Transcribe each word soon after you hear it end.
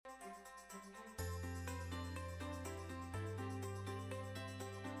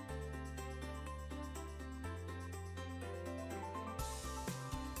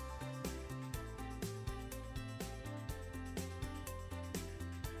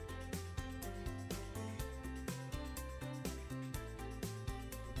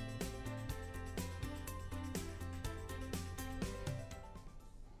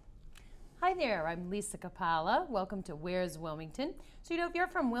Hi there, I'm Lisa Capalla. Welcome to Where's Wilmington. So, if you're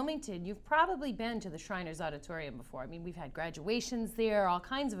from Wilmington, you've probably been to the Shriners Auditorium before. I mean, we've had graduations there, all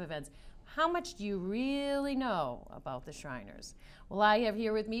kinds of events. How much do you really know about the Shriners? Well, I have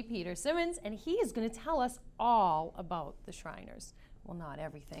here with me Peter Simmons, and he is going to tell us all about the Shriners. Well, not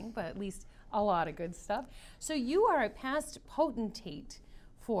everything, but at least a lot of good stuff. So you are a past potentate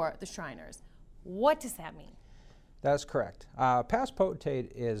for the Shriners. What does that mean? That's correct. Past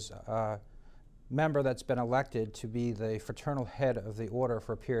potentate is a member that's been elected to be the fraternal head of the order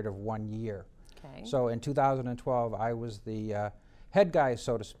for a period of 1 year. Okay. So in 2012, I was the head guy,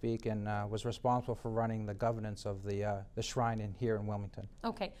 so to speak, and was responsible for running the governance of the shrine here in Wilmington.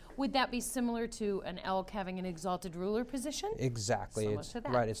 Okay. Would that be similar to an elk having an exalted ruler position? Exactly. Similar It's to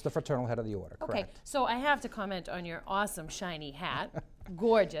that. right. It's the fraternal head of the order. Okay. Correct. So I have to comment on your awesome shiny hat.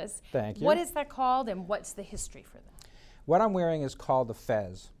 Gorgeous. Thank you. What is that called, and what's the history for that? What I'm wearing is called the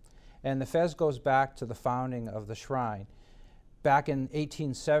fez, and the fez goes back to the founding of the shrine. Back in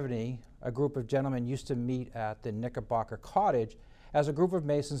 1870, a group of gentlemen used to meet at the Knickerbocker Cottage as a group of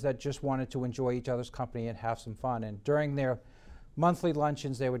Masons that just wanted to enjoy each other's company and have some fun. And during their monthly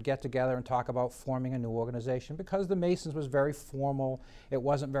luncheons, they would get together and talk about forming a new organization. Because the Masons was very formal, it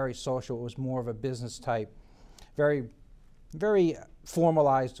wasn't very social, it was more of a business type, very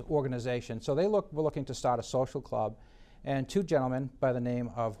formalized organization. So they were looking to start a social club. And two gentlemen by the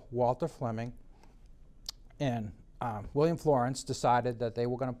name of Walter Fleming and William Florence decided that they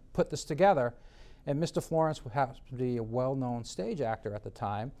were going to put this together. And Mr. Florence happened to be a well-known stage actor at the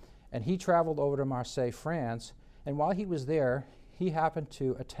time, and he traveled over to Marseille, France. And while he was there, he happened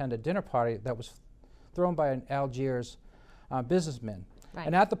to attend a dinner party that was thrown by an Algiers businessman. Right.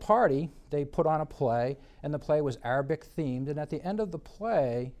 And at the party, they put on a play, and the play was Arabic themed. And at the end of the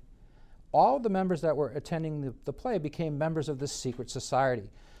play, all the members that were attending the play became members of this secret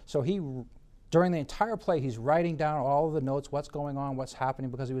society. So during the entire play, he's writing down all of the notes, what's going on, what's happening,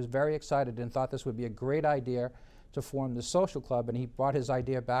 because he was very excited and thought this would be a great idea to form the social club. And he brought his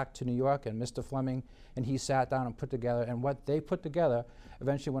idea back to New York, and Mr. Fleming and he sat down and put together, and what they put together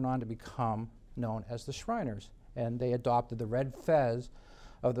eventually went on to become known as the Shriners. And they adopted the red fez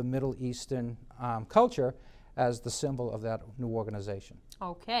of the Middle Eastern culture as the symbol of that new organization.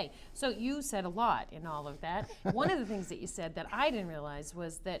 Okay, so you said a lot in all of that. One of the things that you said that I didn't realize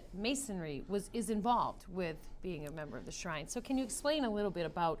was that Masonry is involved with being a member of the Shrine. So can you explain a little bit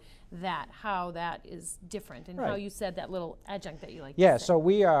about that, how that is different, and how you said that little adjunct that you like to say? Yeah, so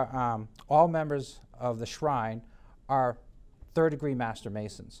we are, all members of the Shrine are third-degree Master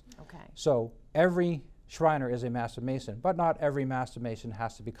Masons. Okay. So every Shriner is a Master Mason, but not every Master Mason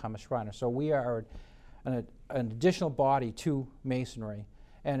has to become a Shriner. So we are an additional body to Masonry,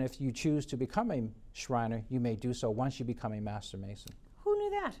 and if you choose to become a Shriner, you may do so once you become a Master Mason. Who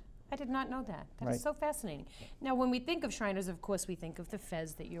knew that? I did not know that. That Right. is so fascinating. Now, when we think of Shriners, of course, we think of the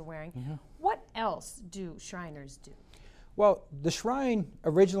fez that you're wearing. What else do Shriners do? Well, the Shrine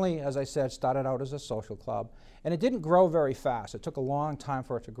originally, as I said, started out as a social club, and it didn't grow very fast. It took a long time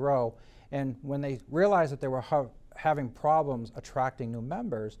for it to grow, and when they realized that they were having problems attracting new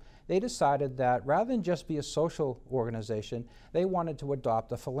members, they decided that rather than just be a social organization, they wanted to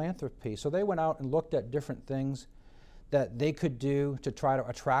adopt a philanthropy. So they went out and looked at different things that they could do to try to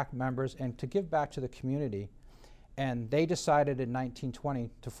attract members and to give back to the community. And they decided in 1920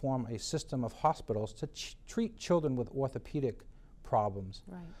 to form a system of hospitals to treat children with orthopedic problems.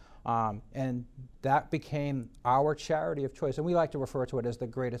 Right. And that became our charity of choice. And we like to refer to it as the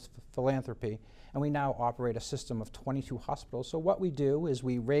greatest philanthropy. And we now operate a system of 22 hospitals. So what we do is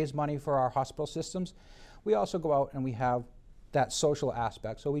we raise money for our hospital systems. We also go out and we have that social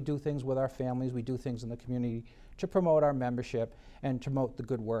aspect. So we do things with our families, we do things in the community to promote our membership and promote the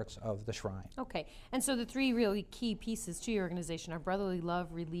good works of the Shrine. Okay, and so the three really key pieces to your organization are brotherly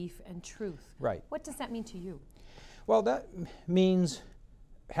love, relief, and truth. Right. What does that mean to you? Well, that means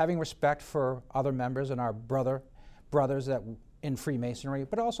having respect for other members and our brothers that in Freemasonry,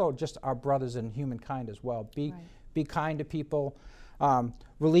 but also just our brothers in humankind as well. Be kind to people.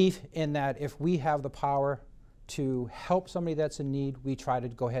 Relief in that if we have the power to help somebody that's in need, we try to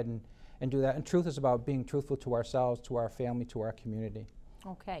go ahead and do that. And truth is about being truthful to ourselves, to our family, to our community.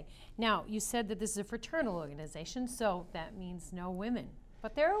 Okay. Now, you said that this is a fraternal organization, so that means no women.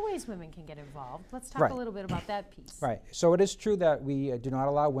 But there are ways women can get involved. Let's talk a little bit about that piece. Right. So it is true that we do not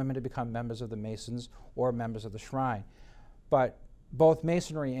allow women to become members of the Masons or members of the Shrine. But both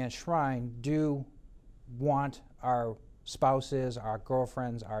Masonry and Shrine do want our spouses, our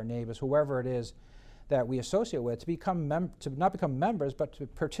girlfriends, our neighbors, whoever it is that we associate with, to not become members, but to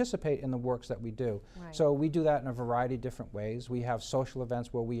participate in the works that we do. Right. So we do that in a variety of different ways. We have social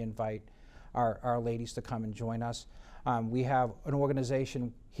events where we invite our ladies to come and join us. We have an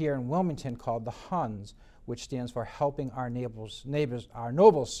organization here in Wilmington called the Huns, which stands for Helping Our Our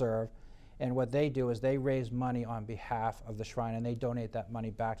Nobles Serve. And what they do is they raise money on behalf of the Shrine, and they donate that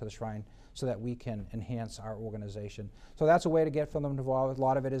money back to the Shrine so that we can enhance our organization. So that's a way to get them involved. A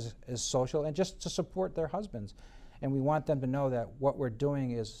lot of it is social and just to support their husbands. And we want them to know that what we're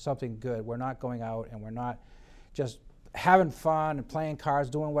doing is something good. We're not going out and we're not just having fun and playing cards,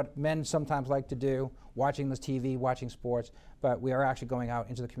 doing what men sometimes like to do, watching the TV, watching sports, but we are actually going out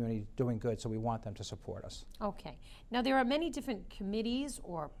into the community doing good, so we want them to support us. Okay. Now, there are many different committees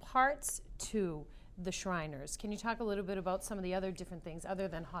or parts to the Shriners. Can you talk a little bit about some of the other different things other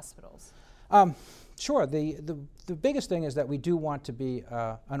than hospitals? Sure. The biggest thing is that we do want to be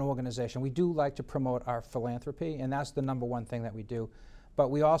an organization. We do like to promote our philanthropy, and that's the number one thing that we do. But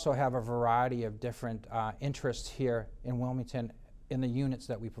we also have a variety of different interests here in Wilmington in the units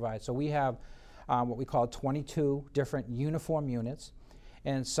that we provide. So we have what we call 22 different uniform units,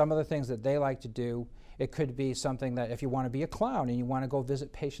 and some of the things that they like to do, it could be something that if you want to be a clown and you want to go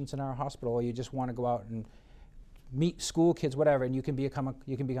visit patients in our hospital, or you just want to go out and meet school kids, whatever, and you can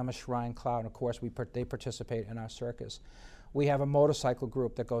become a Shrine clown. Of course, they participate in our circus. We have a motorcycle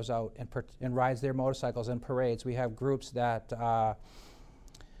group that goes out and rides their motorcycles in parades. We have groups that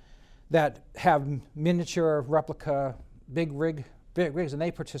have miniature replica big rigs, and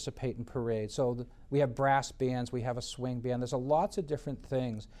they participate in parades. So we have brass bands, we have a swing band. There's lots of different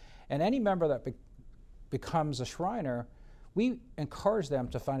things, and any member that becomes a Shriner, we encourage them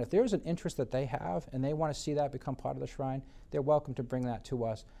to find if there's an interest that they have and they want to see that become part of the Shrine, they're welcome to bring that to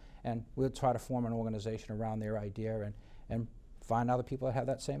us, and we'll try to form an organization around their idea and find other people that have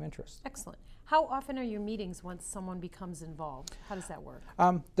that same interest. Excellent. How often are your meetings once someone becomes involved? How does that work?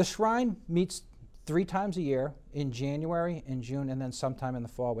 The Shrine meets 3 times a year, in January, in June, and then sometime in the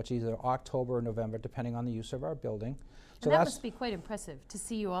fall, which is either October or November, depending on the use of our building. So and that must be quite impressive to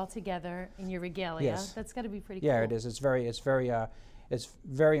see you all together in your regalia. Yes. That's got to be pretty Yeah, cool. it is. It's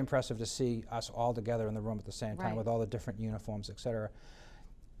very impressive to see us all together in the room at the same time, Right. with all the different uniforms, et cetera.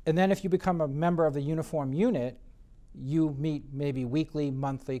 And then if you become a member of the uniform unit, you meet maybe weekly,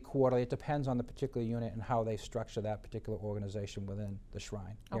 monthly, quarterly. It depends on the particular unit and how they structure that particular organization within the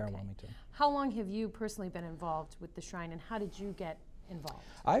Shrine here in Wilmington. How long have you personally been involved with the Shrine, and how did you get involved?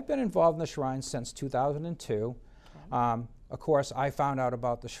 I've been involved in the Shrine since 2002. Okay. Of course, I found out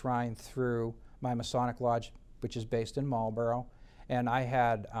about the Shrine through my Masonic Lodge, which is based in Marlborough, and I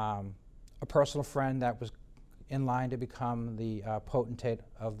had a personal friend that was in line to become the potentate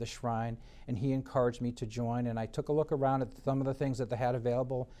of the Shrine, and he encouraged me to join, and I took a look around at some of the things that they had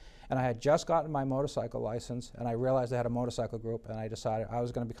available, and I had just gotten my motorcycle license, and I realized they had a motorcycle group, and I decided I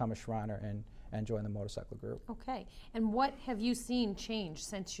was going to become a Shriner and join the motorcycle group. Okay. And what have you seen change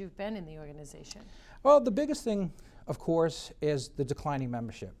since you've been in the organization? Well, the biggest thing, of course, is the declining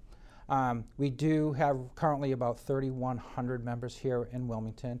membership. We do have currently about 3,100 members here in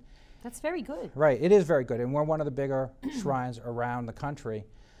Wilmington. That's very good. Right, it is very good, and we're one of the bigger shrines around the country.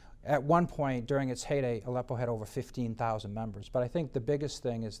 At one point, during its heyday, Aleppo had over 15,000 members. But I think the biggest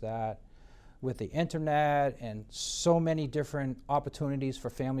thing is that with the internet and so many different opportunities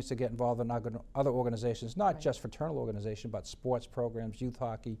for families to get involved in other organizations, not just fraternal organizations, but sports programs, youth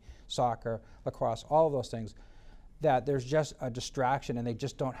hockey, soccer, lacrosse, all of those things, that there's just a distraction and they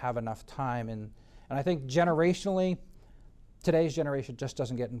just don't have enough time. And I think generationally, today's generation just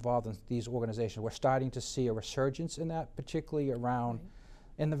doesn't get involved in these organizations. We're starting to see a resurgence in that, particularly around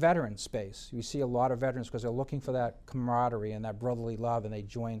in the veteran space. You see a lot of veterans because they're looking for that camaraderie and that brotherly love, and they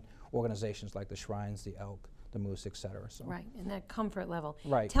join organizations like the Shrines, the Elk, the Moose, et cetera. So. Right, and that comfort level.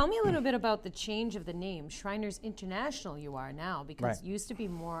 Right. Tell me a little bit about the change of the name. Shriners International you are now, because it used to be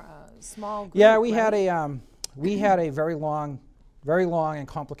more small group. Yeah, we had a very long and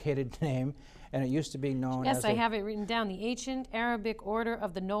complicated name, and it used to be known as... Yes, I have it written down. The Ancient Arabic Order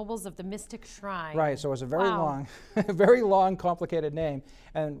of the Nobles of the Mystic Shrine. Right, so it was a very long, complicated name,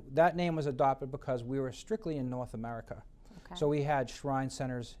 and that name was adopted because we were strictly in North America. Okay. So we had shrine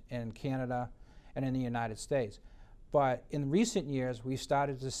centers in Canada and in the United States. But in recent years, we've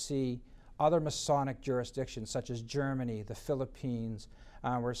started to see other Masonic jurisdictions, such as Germany, the Philippines.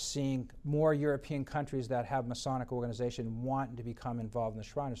 We're seeing more European countries that have Masonic organization wanting to become involved in the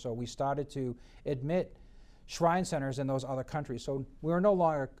Shrine. So we started to admit shrine centers in those other countries. So we're no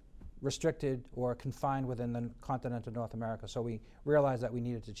longer restricted or confined within the continent of North America. So we realized that we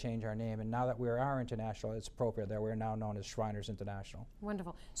needed to change our name, and now that we are international, it's appropriate that we're now known as Shriners International.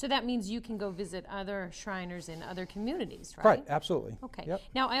 Wonderful. So that means you can go visit other Shriners in other communities, right? Right, absolutely. Okay. Yep.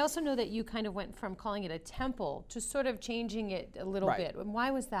 Now, I also know that you kind of went from calling it a temple to sort of changing it a little bit. Why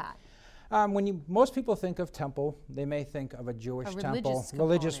was that? Most people think of temple, they may think of a Jewish A temple,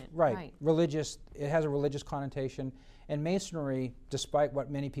 religious component, right. religious. It has a religious connotation, and Masonry, despite what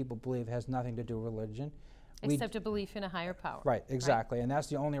many people believe, has nothing to do with religion. Except a belief in a higher power. Right, exactly, and that's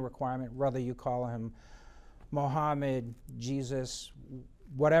the only requirement. Whether you call him Mohammed, Jesus,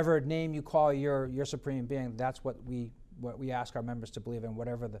 whatever name you call your supreme being, that's what we ask our members to believe in,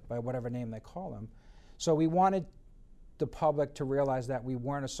 by whatever name they call him. So we wanted the public to realize that we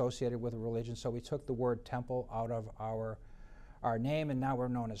weren't associated with a religion, so we took the word temple out of our name, and now we're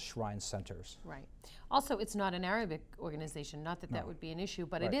known as shrine centers. Right. Also, it's not an Arabic organization, not that that would be an issue,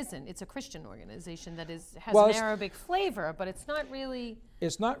 but it isn't. It's a Christian organization that has an Arabic flavor, but it's not really...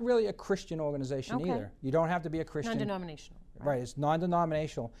 It's not really a Christian organization either. You don't have to be a Christian. Non-denominational. Right, it's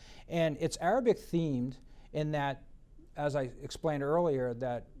non-denominational. And it's Arabic themed in that, as I explained earlier,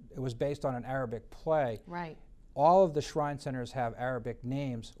 that it was based on an Arabic play. Right. All of the shrine centers have Arabic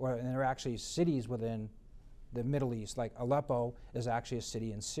names, and they're actually cities within the Middle East. Like Aleppo is actually a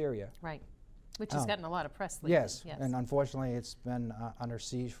city in Syria. Right, which has gotten a lot of press lately. Yes, and unfortunately it's been under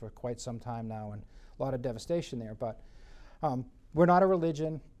siege for quite some time now, and a lot of devastation there. But we're not a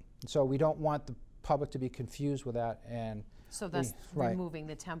religion, so we don't want the public to be confused with that. And so thus removing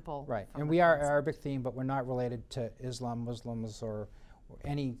the temple. Right, and we are Arabic themed, but we're not related to Islam, Muslims, or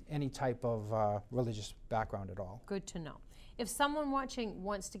any type of religious background at all. Good to know. If someone watching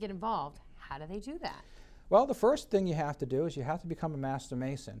wants to get involved, how do they do that? Well, the first thing you have to do is you have to become a Master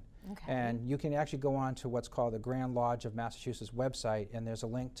Mason. Okay. And you can actually go on to what's called the Grand Lodge of Massachusetts website, and there's a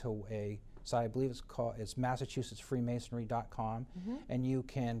link to a site, I believe it's MassachusettsFreemasonry.com, and you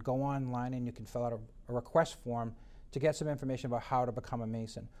can go online and you can fill out a request form to get some information about how to become a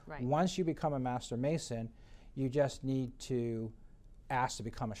Mason. Right. Once you become a Master Mason, you just need to ask to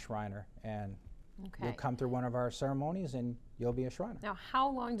become a Shriner, and you'll come through one of our ceremonies and you'll be a Shriner. Now, how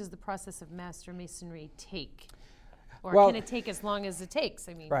long does the process of Master Masonry take? Or Well, can it take as long as it takes?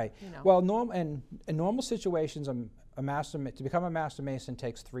 I mean, right. you know. Well, in normal situations, to become a Master Mason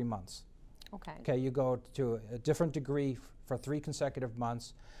takes 3 months. Okay. Okay, you go to a different degree for 3 consecutive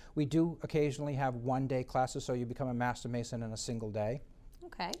months. We do occasionally have one-day classes, so you become a Master Mason in a single day.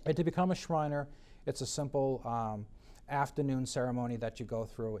 Okay. And to become a Shriner, it's a simple afternoon ceremony that you go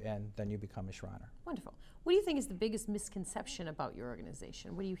through, and then you become a Shriner. Wonderful. What do you think is the biggest misconception about your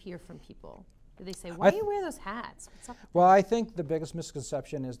organization? What do you hear from people? Do they say, why do you wear those hats? What's up with Well, I think the biggest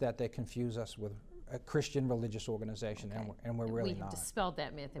misconception is that they confuse us with a Christian religious organization, and we're really we have not. dispelled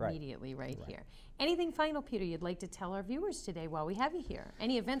that myth immediately right here. Anything final, Peter, you'd like to tell our viewers today while we have you here?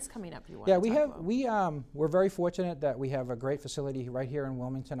 Any events coming up you want to talk about? We're very fortunate that we have a great facility right here in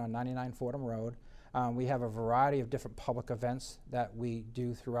Wilmington on 99 Fordham Road. We have a variety of different public events that we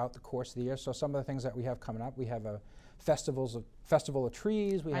do throughout the course of the year. So some of the things that we have coming up, we have a Festival of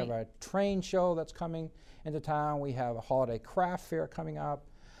Trees, we have a train show that's coming into town, we have a holiday craft fair coming up.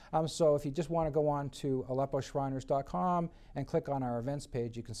 So if you just want to go on to AleppoShriners.com and click on our events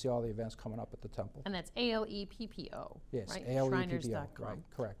page, you can see all the events coming up at the temple. And that's ALEPPO, yes, right? ALEPPO, Shriners.com. right,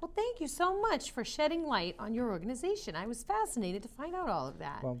 correct. Well, thank you so much for shedding light on your organization. I was fascinated to find out all of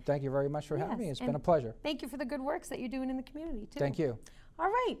that. Well, thank you very much for having me. It's and been a pleasure. Thank you for the good works that you're doing in the community, too. Thank you. All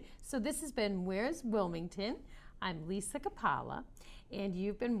right, so this has been Where's Wilmington? I'm Lisa Capalla, and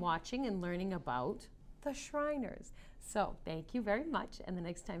you've been watching and learning about the Shriners. So thank you very much, and the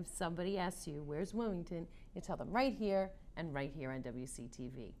next time somebody asks you, where's Wilmington, you tell them right here and right here on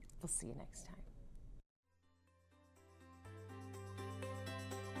WCTV. We'll see you next time.